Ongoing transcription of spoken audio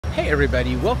Hey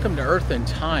everybody, welcome to Earth and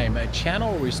Time, a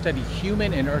channel where we study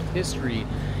human and Earth history.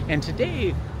 And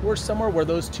today we're somewhere where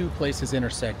those two places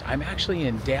intersect. I'm actually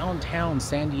in downtown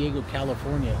San Diego,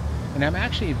 California, and I'm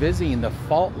actually visiting the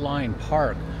Fault Line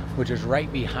Park, which is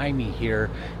right behind me here.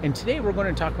 And today we're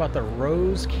going to talk about the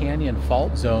Rose Canyon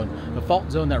Fault Zone, the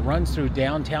fault zone that runs through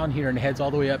downtown here and heads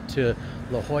all the way up to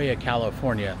La Jolla,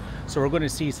 California. So we're going to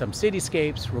see some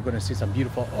cityscapes, we're going to see some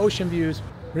beautiful ocean views.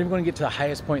 We're even going to get to the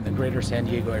highest point in the greater San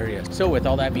Diego area. So with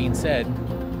all that being said,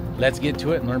 let's get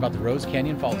to it and learn about the Rose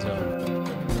Canyon Fault Zone.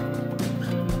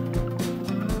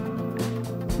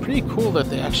 Pretty cool that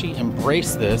they actually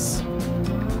embrace this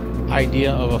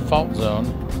idea of a fault zone.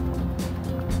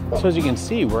 So as you can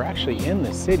see, we're actually in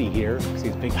the city here. See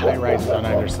these big high rises on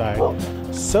either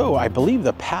side. So I believe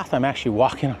the path I'm actually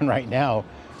walking on right now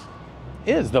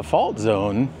is the fault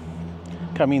zone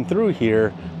coming through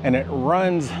here, and it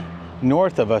runs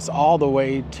north of us all the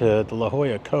way to the La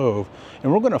Jolla Cove,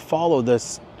 and we're going to follow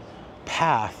this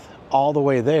path all the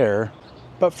way there.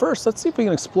 But first, let's see if we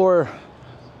can explore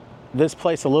this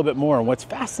place a little bit more. And what's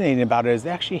fascinating about it is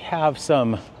they actually have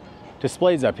some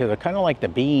displays up here. They're kind of like the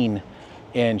Bean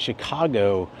in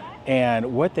Chicago,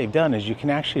 and what they've done is you can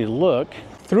actually look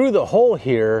through the hole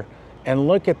here and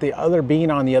look at the other bean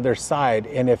on the other side,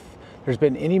 and if there's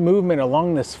been any movement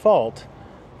along this fault,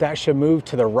 that should move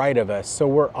to the right of us. So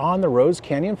we're on the Rose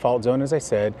Canyon Fault Zone, as I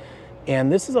said,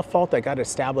 and this is a fault that got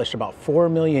established about 4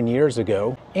 million years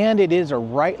ago, and it is a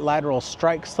right lateral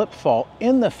strike slip fault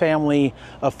in the family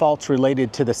of faults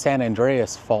related to the San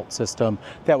Andreas fault system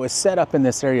that was set up in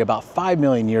this area about 5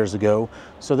 million years ago.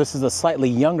 So this is a slightly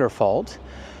younger fault,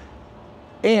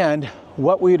 and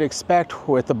what we would expect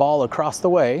with the ball across the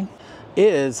way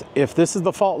is, if this is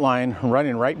the fault line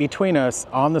running right between us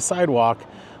on the sidewalk,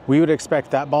 we would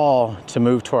expect that ball to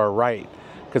move to our right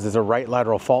because it's a right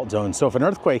lateral fault zone. So if an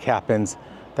earthquake happens,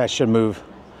 that should move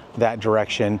that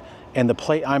direction, and the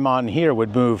plate I'm on here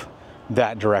would move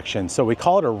that direction. So we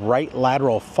call it a right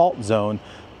lateral fault zone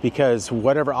because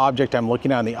whatever object I'm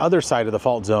looking at on the other side of the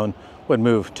fault zone would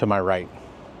move to my right.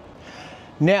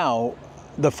 Now,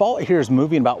 the fault here is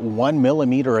moving about 1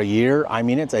 millimeter a year. I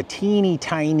mean, it's a teeny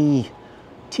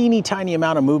tiny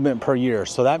amount of movement per year.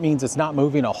 So that means it's not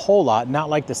moving a whole lot, not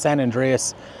like the San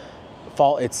Andreas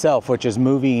fault itself, which is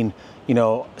moving,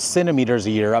 centimeters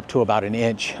a year up to about an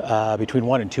inch, between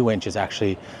 1 and 2 inches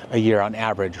actually a year on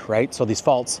average, right? So these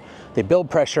faults, they build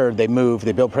pressure, they move,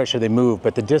 they build pressure, they move,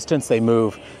 but the distance they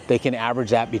move, they can average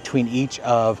that between each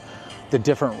of the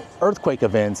different earthquake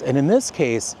events. And in this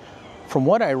case, from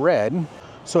what I read,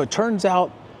 so it turns out,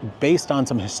 based on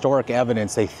some historic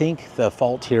evidence, they think the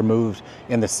fault here moved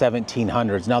in the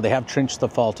 1700s. Now, they have trenched the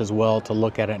fault as well to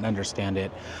look at it and understand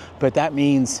it, but that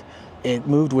means it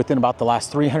moved within about the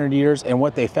last 300 years, and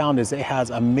what they found is it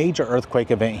has a major earthquake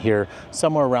event here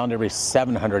somewhere around every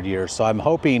 700 years. So I'm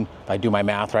hoping, if I do my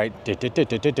math right,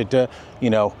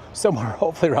 somewhere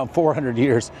hopefully around 400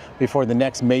 years before the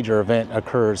next major event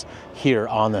occurs here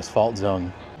on this fault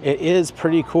zone. It is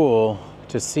pretty cool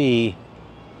to see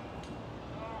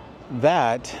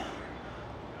that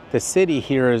the city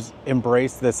here has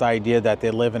embraced this idea that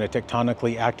they live in a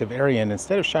tectonically active area, and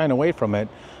instead of shying away from it,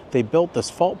 they built this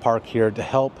fault park here to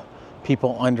help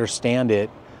people understand it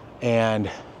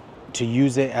and to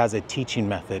use it as a teaching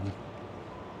method.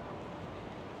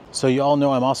 So you all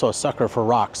know I'm also a sucker for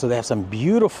rocks, so they have some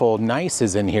beautiful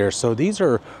gneisses in here. So these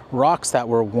are rocks that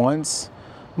were once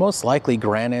most likely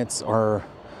granites or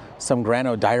some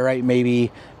granodiorite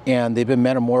maybe, and they've been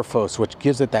metamorphosed, which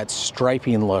gives it that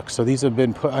striping look. So these have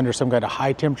been put under some kind of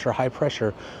high temperature, high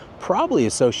pressure, probably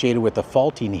associated with the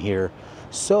faulting here.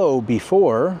 So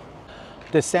before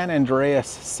the San Andreas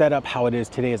set up how it is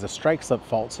today as a strike slip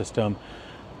fault system,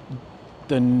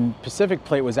 the Pacific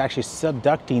plate was actually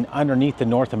subducting underneath the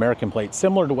North American plate,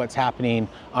 similar to what's happening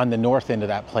on the north end of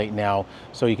that plate now.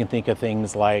 So you can think of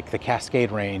things like the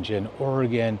Cascade Range in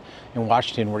Oregon and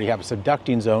Washington, where you have a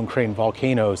subducting zone creating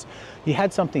volcanoes. You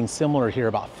had something similar here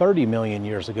about 30 million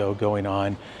years ago going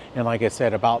on. And like I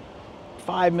said, about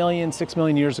 5 million, 6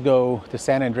 million years ago, the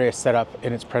San Andreas set up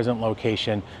in its present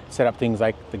location, set up things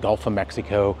like the Gulf of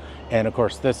Mexico. And of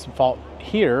course, this fault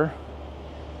here,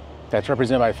 that's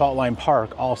represented by Fault Line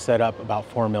Park, all set up about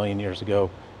 4 million years ago.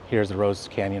 Here's the Rose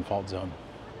Canyon Fault Zone.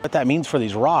 What that means for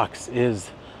these rocks is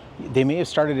they may have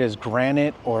started as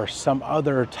granite or some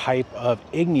other type of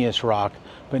igneous rock,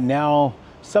 but now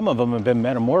some of them have been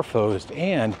metamorphosed.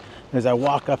 And as I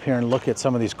walk up here and look at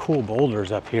some of these cool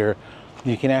boulders up here,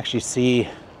 you can actually see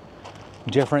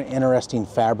different interesting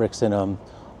fabrics in them,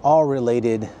 all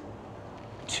related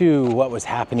to what was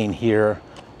happening here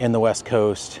in the West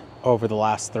Coast over the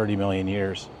last 30 million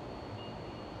years.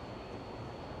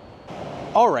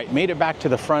 All right, made it back to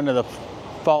the front of the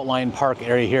fault line park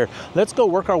area here. Let's go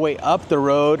work our way up the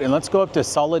road and let's go up to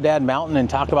Soledad Mountain and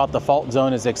talk about the fault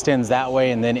zone as it extends that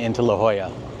way and then into La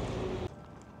Jolla.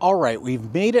 All right,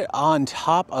 we've made it on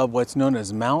top of what's known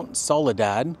as Mount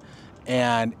Soledad,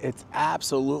 and it's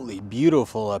absolutely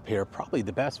beautiful up here. Probably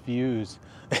the best views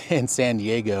in San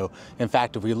Diego. In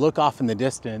fact, if we look off in the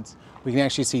distance, we can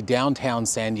actually see downtown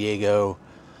San Diego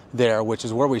there, which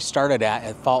is where we started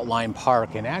at Fault Line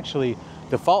Park. And actually,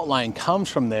 the fault line comes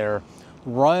from there,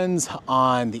 runs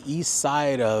on the east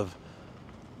side of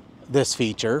this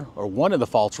feature, or one of the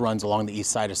faults runs along the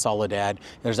east side of Soledad.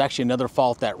 There's actually another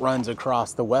fault that runs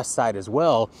across the west side as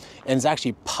well, and it's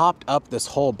actually popped up this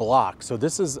whole block. So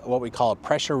this is what we call a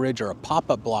pressure ridge or a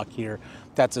pop-up block here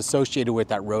that's associated with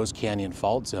that Rose Canyon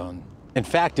fault zone. In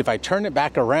fact, if I turn it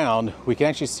back around, we can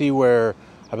actually see where,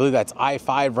 I believe that's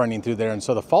I-5 running through there. And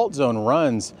so the fault zone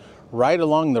runs right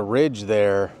along the ridge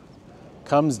there,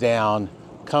 comes down,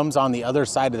 comes on the other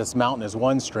side of this mountain as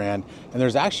one strand, and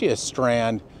there's actually a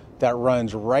strand that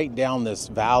runs right down this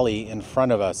valley in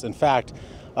front of us. In fact,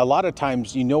 a lot of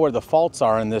times you know where the faults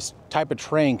are in this type of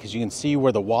terrain because you can see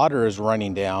where the water is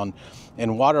running down,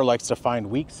 and water likes to find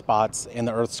weak spots in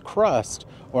the Earth's crust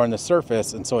or in the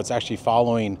surface, and so it's actually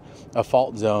following a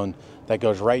fault zone that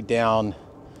goes right down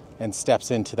and steps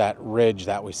into that ridge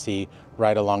that we see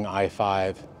right along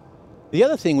I-5. The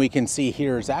other thing we can see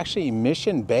here is actually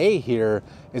Mission Bay here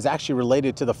is actually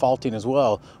related to the faulting as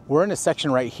well. We're in a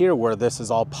section right here where this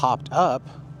is all popped up.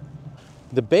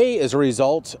 The bay is a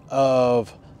result of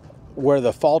where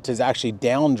the fault has actually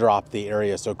down dropped the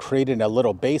area, so created a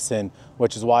little basin,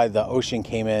 which is why the ocean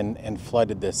came in and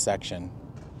flooded this section.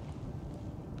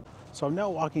 So I'm now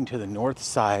walking to the north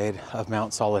side of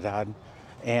Mount Soledad,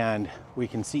 and we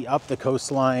can see up the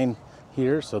coastline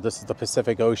here. So this is the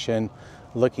Pacific Ocean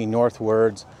looking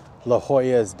northwards. La Jolla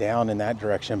is down in that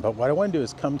direction. But what I want to do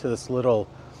is come to this little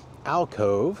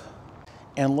alcove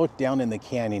and look down in the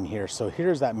canyon here. So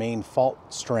here's that main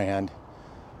fault strand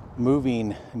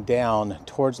moving down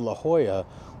towards La Jolla,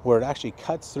 where it actually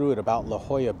cuts through at about La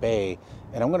Jolla Bay.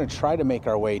 And I'm going to try to make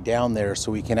our way down there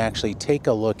so we can actually take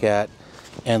a look at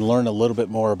and learn a little bit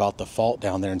more about the fault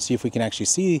down there and see if we can actually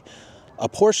see a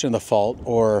portion of the fault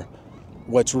or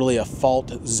what's really a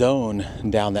fault zone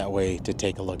down that way to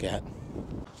take a look at.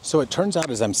 So it turns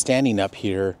out as I'm standing up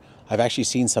here, I've actually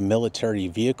seen some military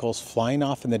vehicles flying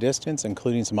off in the distance,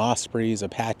 including some Ospreys,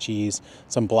 Apaches,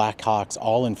 some Blackhawks,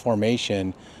 all in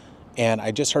formation. And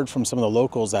I just heard from some of the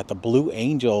locals that the Blue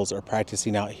Angels are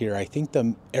practicing out here. I think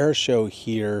the air show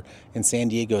here in San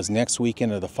Diego is next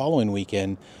weekend or the following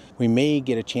weekend. We may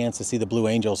get a chance to see the Blue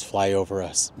Angels fly over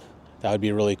us. That would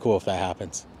be really cool if that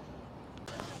happens.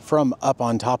 From up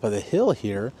on top of the hill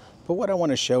here, but what I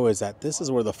want to show is that this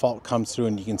is where the fault comes through,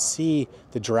 and you can see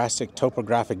the drastic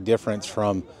topographic difference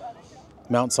from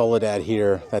Mount Soledad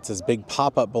here. That's this big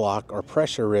pop-up block or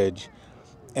pressure ridge,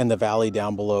 and the valley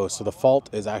down below. So the fault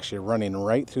is actually running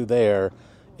right through there,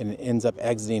 and it ends up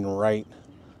exiting right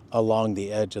along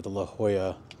the edge of the La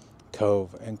Jolla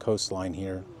Cove and coastline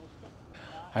here.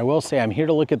 I will say I'm here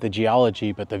to look at the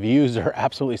geology, but the views are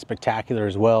absolutely spectacular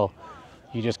as well.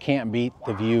 You just can't beat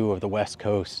the view of the West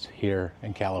Coast here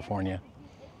in California.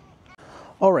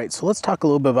 All right, so let's talk a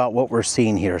little bit about what we're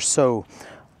seeing here. So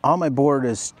on my board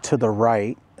is to the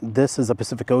right. This is the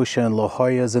Pacific Ocean. La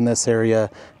Jolla's in this area.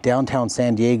 Downtown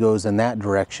San Diego's in that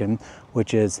direction,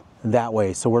 which is that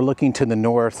way. So we're looking to the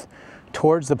north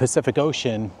towards the Pacific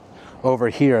Ocean over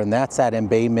here, and that's that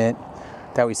embayment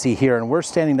that we see here. And we're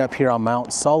standing up here on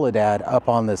Mount Soledad up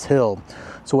on this hill.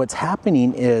 So what's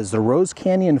happening is the Rose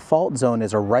Canyon fault zone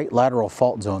is a right lateral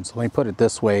fault zone. So let me put it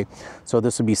this way. So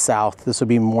this would be south, this would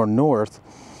be more north.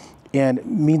 And it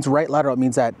means right lateral, it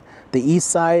means that the east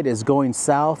side is going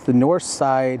south, the north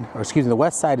side, or excuse me, the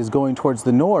west side is going towards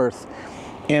the north.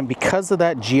 And because of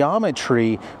that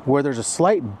geometry, where there's a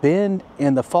slight bend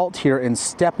in the fault here and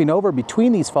stepping over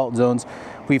between these fault zones,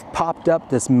 we've popped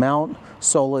up this Mount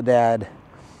Soledad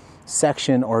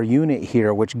section or unit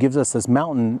here, which gives us this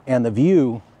mountain and the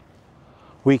view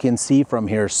we can see from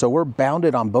here. So we're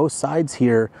bounded on both sides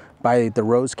here by the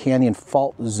Rose Canyon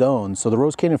fault zone. So the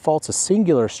Rose Canyon fault's a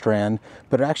singular strand,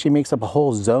 but it actually makes up a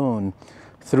whole zone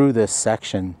through this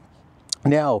section.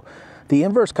 Now, the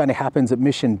inverse kind of happens at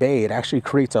Mission Bay. It actually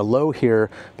creates a low here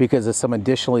because of some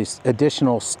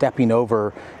additional stepping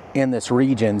over in this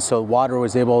region. So water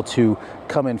was able to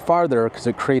come in farther because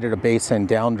it created a basin,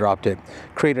 down dropped it.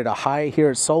 Created a high here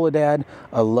at Soledad,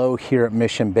 a low here at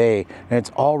Mission Bay. And it's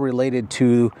all related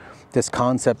to this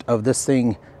concept of this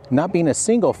thing not being a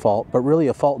single fault, but really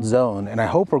a fault zone. And I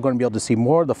hope we're going to be able to see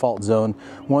more of the fault zone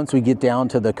once we get down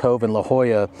to the cove in La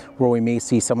Jolla, where we may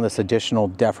see some of this additional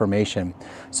deformation.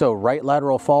 So right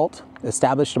lateral fault,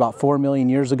 established about 4 million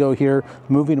years ago here,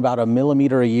 moving about 1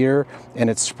 millimeter a year, and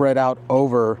it's spread out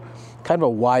over kind of a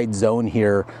wide zone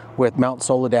here, with Mount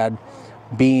Soledad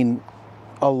being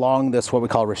along this what we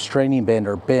call restraining bend,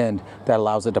 or bend that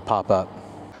allows it to pop up.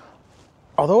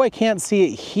 Although I can't see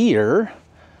it here,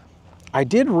 I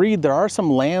did read there are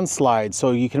some landslides,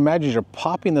 so you can imagine you're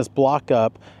popping this block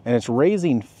up and it's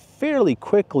raising fairly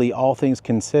quickly, all things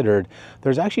considered.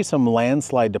 There's actually some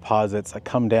landslide deposits that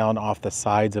come down off the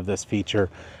sides of this feature.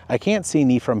 I can't see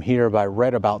any from here, but I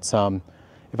read about some.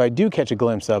 If I do catch a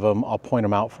glimpse of them, I'll point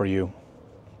them out for you.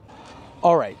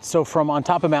 All right, so from on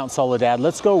top of Mount Soledad,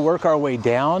 let's go work our way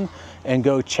down and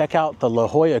go check out the La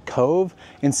Jolla Cove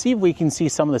and see if we can see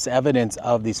some of this evidence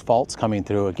of these faults coming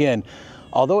through. Again,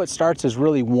 although it starts as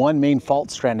really one main fault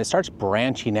strand, it starts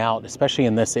branching out, especially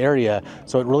in this area.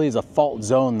 So it really is a fault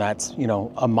zone that's, you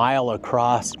know, a mile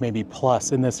across, maybe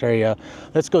plus in this area.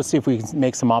 Let's go see if we can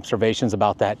make some observations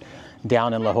about that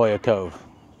down in La Jolla Cove.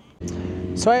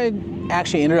 So I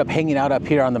actually ended up hanging out up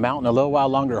here on the mountain a little while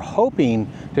longer,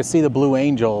 hoping to see the Blue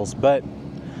Angels, but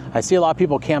I see a lot of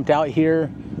people camped out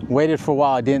here, waited for a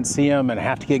while, I didn't see them, and I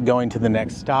have to get going to the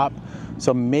next stop.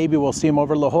 So maybe we'll see them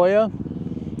over La Jolla,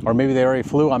 or maybe they already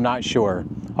flew, I'm not sure.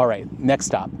 All right, next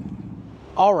stop.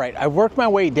 All right, I've worked my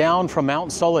way down from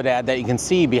Mount Soledad that you can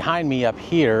see behind me up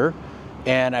here,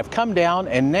 and I've come down,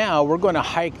 and now we're going to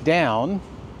hike down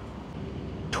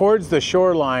towards the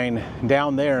shoreline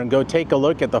down there and go take a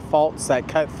look at the faults that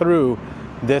cut through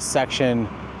this section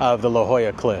of the La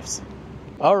Jolla Cliffs.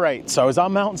 All right, so I was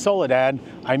on Mount Soledad.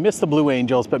 I missed the Blue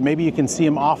Angels, but maybe you can see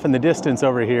them off in the distance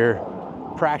over here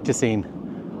practicing.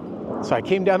 So I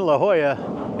came down to La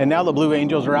Jolla, and now the Blue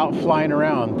Angels are out flying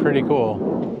around. Pretty cool.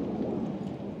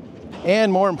 And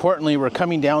more importantly, we're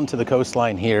coming down to the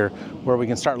coastline here, where we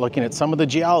can start looking at some of the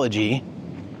geology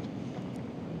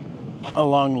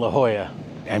along La Jolla.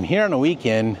 I'm here on a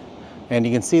weekend, and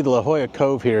you can see the La Jolla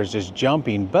Cove here is just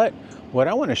jumping, but what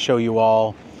I want to show you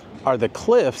all are the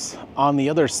cliffs on the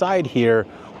other side here,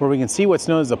 where we can see what's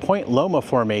known as the Point Loma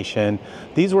Formation.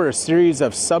 These were a series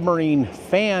of submarine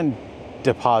fan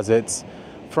deposits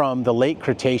from the late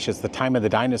Cretaceous, the time of the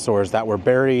dinosaurs, that were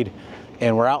buried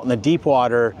and were out in the deep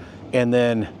water, and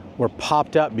then were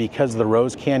popped up because of the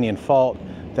Rose Canyon Fault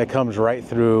that comes right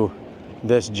through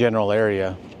this general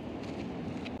area.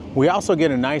 We also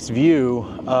get a nice view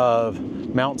of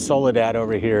Mount Soledad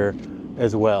over here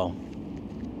as well.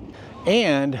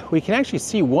 And we can actually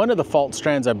see one of the fault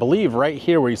strands, I believe, right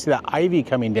here where you see that ivy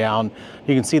coming down.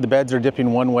 You can see the beds are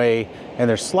dipping one way and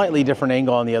there's slightly different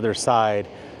angle on the other side.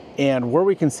 And where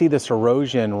we can see this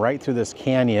erosion right through this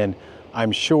canyon,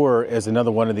 I'm sure is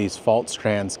another one of these fault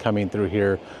strands coming through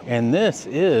here. And this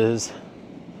is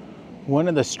one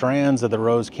of the strands of the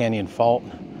Rose Canyon Fault.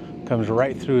 Comes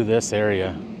right through this area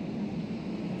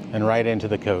and right into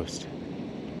the coast.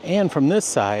 And from this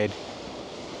side,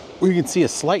 we can see a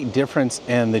slight difference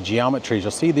in the geometries.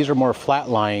 You'll see these are more flat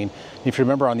lying. If you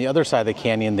remember, on the other side of the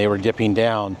canyon, they were dipping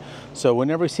down. So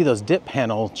whenever we see those dip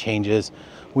panel changes,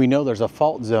 we know there's a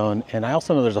fault zone. And I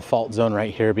also know there's a fault zone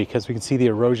right here because we can see the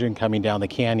erosion coming down the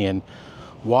canyon.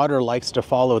 Water likes to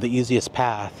follow the easiest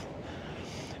path,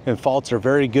 and faults are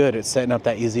very good at setting up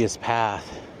that easiest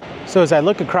path. So as I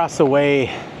look across the way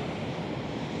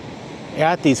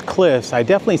at these cliffs, I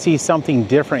definitely see something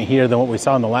different here than what we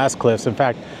saw in the last cliffs. In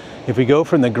fact, if we go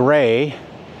from the gray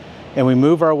and we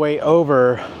move our way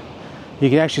over, you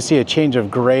can actually see a change of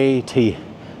gray to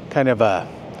kind of a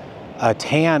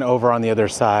tan over on the other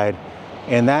side.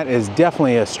 And that is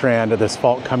definitely a strand of this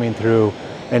fault coming through.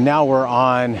 And now we're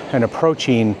on and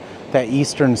approaching that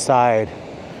eastern side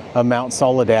of Mount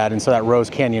Soledad. And so that Rose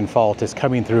Canyon Fault is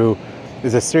coming through.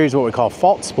 There's a series of what we call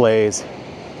fault splays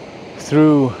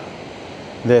through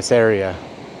this area.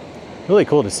 Really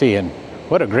cool to see, and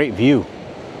what a great view.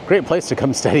 Great place to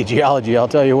come study geology, I'll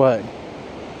tell you what.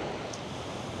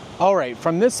 All right,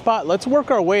 from this spot, let's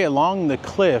work our way along the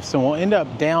cliffs, and we'll end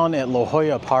up down at La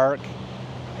Jolla Park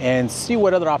and see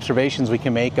what other observations we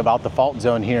can make about the fault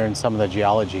zone here and some of the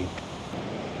geology.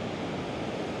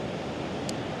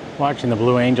 Watching the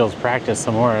Blue Angels practice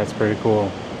some more, that's pretty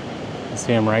cool. You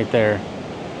see them right there.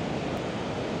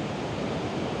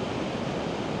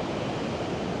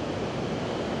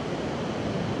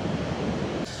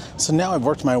 So now I've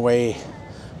worked my way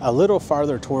a little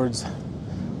farther towards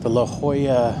the La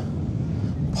Jolla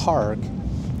Park.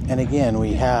 And again,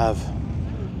 we have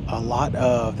a lot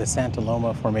of the Santa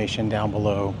Loma Formation down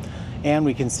below. And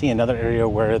we can see another area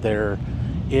where there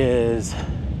is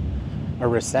a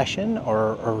recession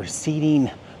or a receding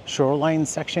shoreline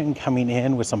section coming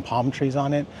in with some palm trees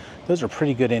on it. Those are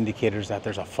pretty good indicators that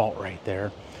there's a fault right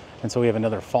there. And so we have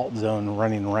another fault zone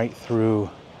running right through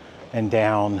and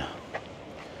down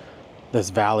this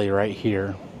valley right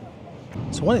here.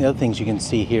 So one of the other things you can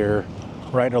see here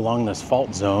right along this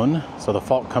fault zone, so the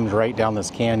fault comes right down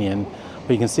this canyon,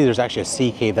 but you can see there's actually a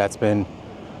sea cave that's been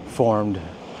formed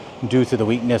due to the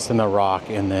weakness in the rock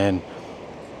and then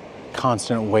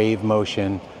constant wave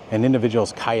motion, and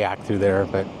individuals kayak through there,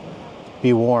 but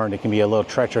be warned, it can be a little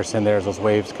treacherous in there as those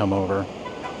waves come over.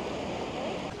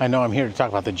 I know I'm here to talk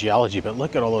about the geology, but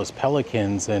look at all those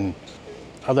pelicans and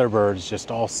other birds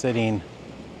just all sitting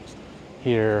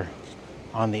here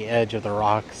on the edge of the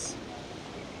rocks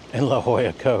in La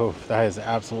Jolla Cove. That is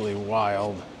absolutely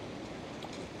wild.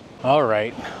 All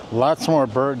right, lots more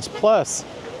birds. Plus,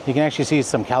 you can actually see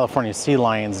some California sea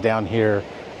lions down here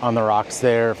on the rocks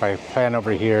there. If I pan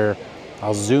over here,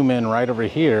 I'll zoom in right over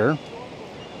here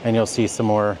and you'll see some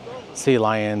more sea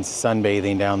lions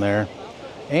sunbathing down there.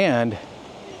 And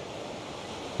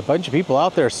a bunch of people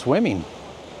out there swimming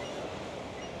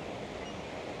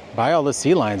by all the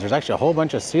sea lions. There's actually a whole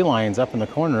bunch of sea lions up in the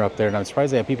corner up there, and I'm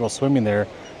surprised they have people swimming there.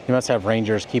 You must have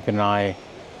rangers keeping an eye,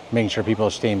 making sure people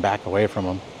are staying back away from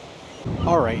them.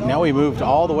 All right, now we moved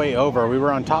all the way over. We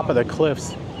were on top of the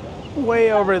cliffs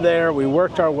way over there. We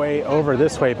worked our way over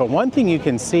this way, but one thing you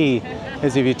can see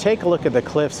is if you take a look at the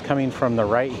cliffs coming from the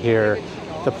right here,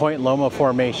 the Point Loma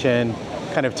Formation,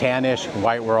 kind of tannish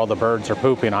white where all the birds are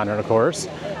pooping on it, of course.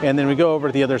 And then we go over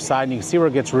to the other side and you can see where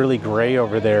it gets really gray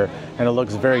over there and it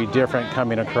looks very different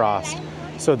coming across.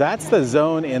 So that's the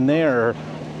zone in there,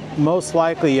 most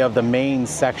likely of the main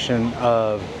section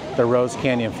of the Rose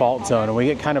Canyon Fault Zone. And we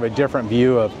get kind of a different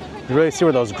view of, you really see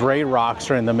where those gray rocks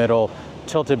are in the middle,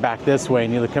 tilted back this way,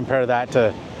 and you compare that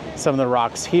to some of the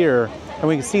rocks here. And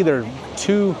we can see there are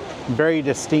two very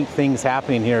distinct things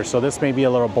happening here. So this may be a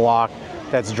little block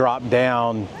that's dropped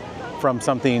down from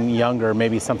something younger,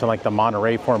 maybe something like the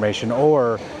Monterey Formation,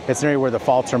 or it's an area where the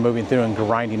faults are moving through and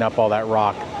grinding up all that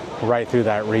rock right through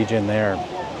that region there.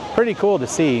 Pretty cool to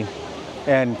see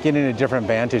and getting a different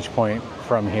vantage point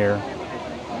from here.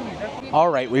 All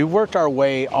right, we worked our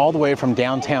way all the way from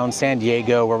downtown San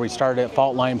Diego, where we started at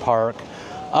Fault Line Park,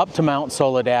 up to Mount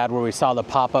Soledad, where we saw the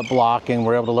pop-up block and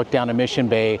we're able to look down to Mission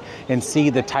Bay and see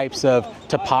the types of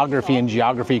topography and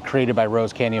geography created by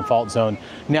Rose Canyon Fault Zone.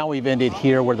 Now we've ended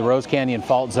here where the Rose Canyon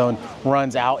Fault Zone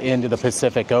runs out into the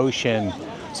Pacific Ocean.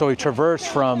 So we traversed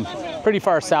from pretty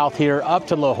far south here up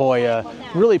to La Jolla,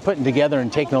 really putting together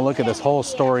and taking a look at this whole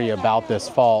story about this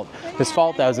fault. This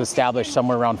fault that was established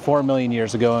somewhere around 4 million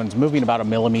years ago and is moving about 1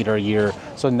 millimeter a year,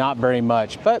 so not very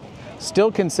much, but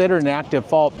still considered an active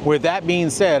fault. With that being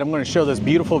said, I'm going to show this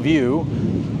beautiful view.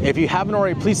 If you haven't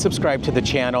already, please subscribe to the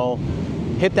channel.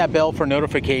 Hit that bell for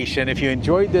notification. If you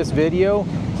enjoyed this video,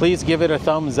 please give it a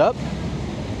thumbs up.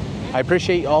 I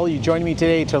appreciate all you joining me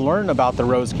today to learn about the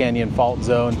Rose Canyon Fault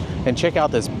Zone and check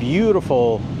out this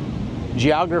beautiful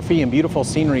geography and beautiful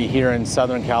scenery here in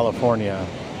Southern California.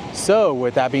 So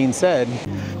with that being said,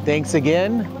 thanks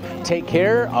again. Take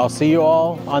care. I'll see you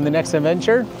all on the next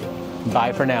adventure.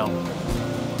 Bye for now.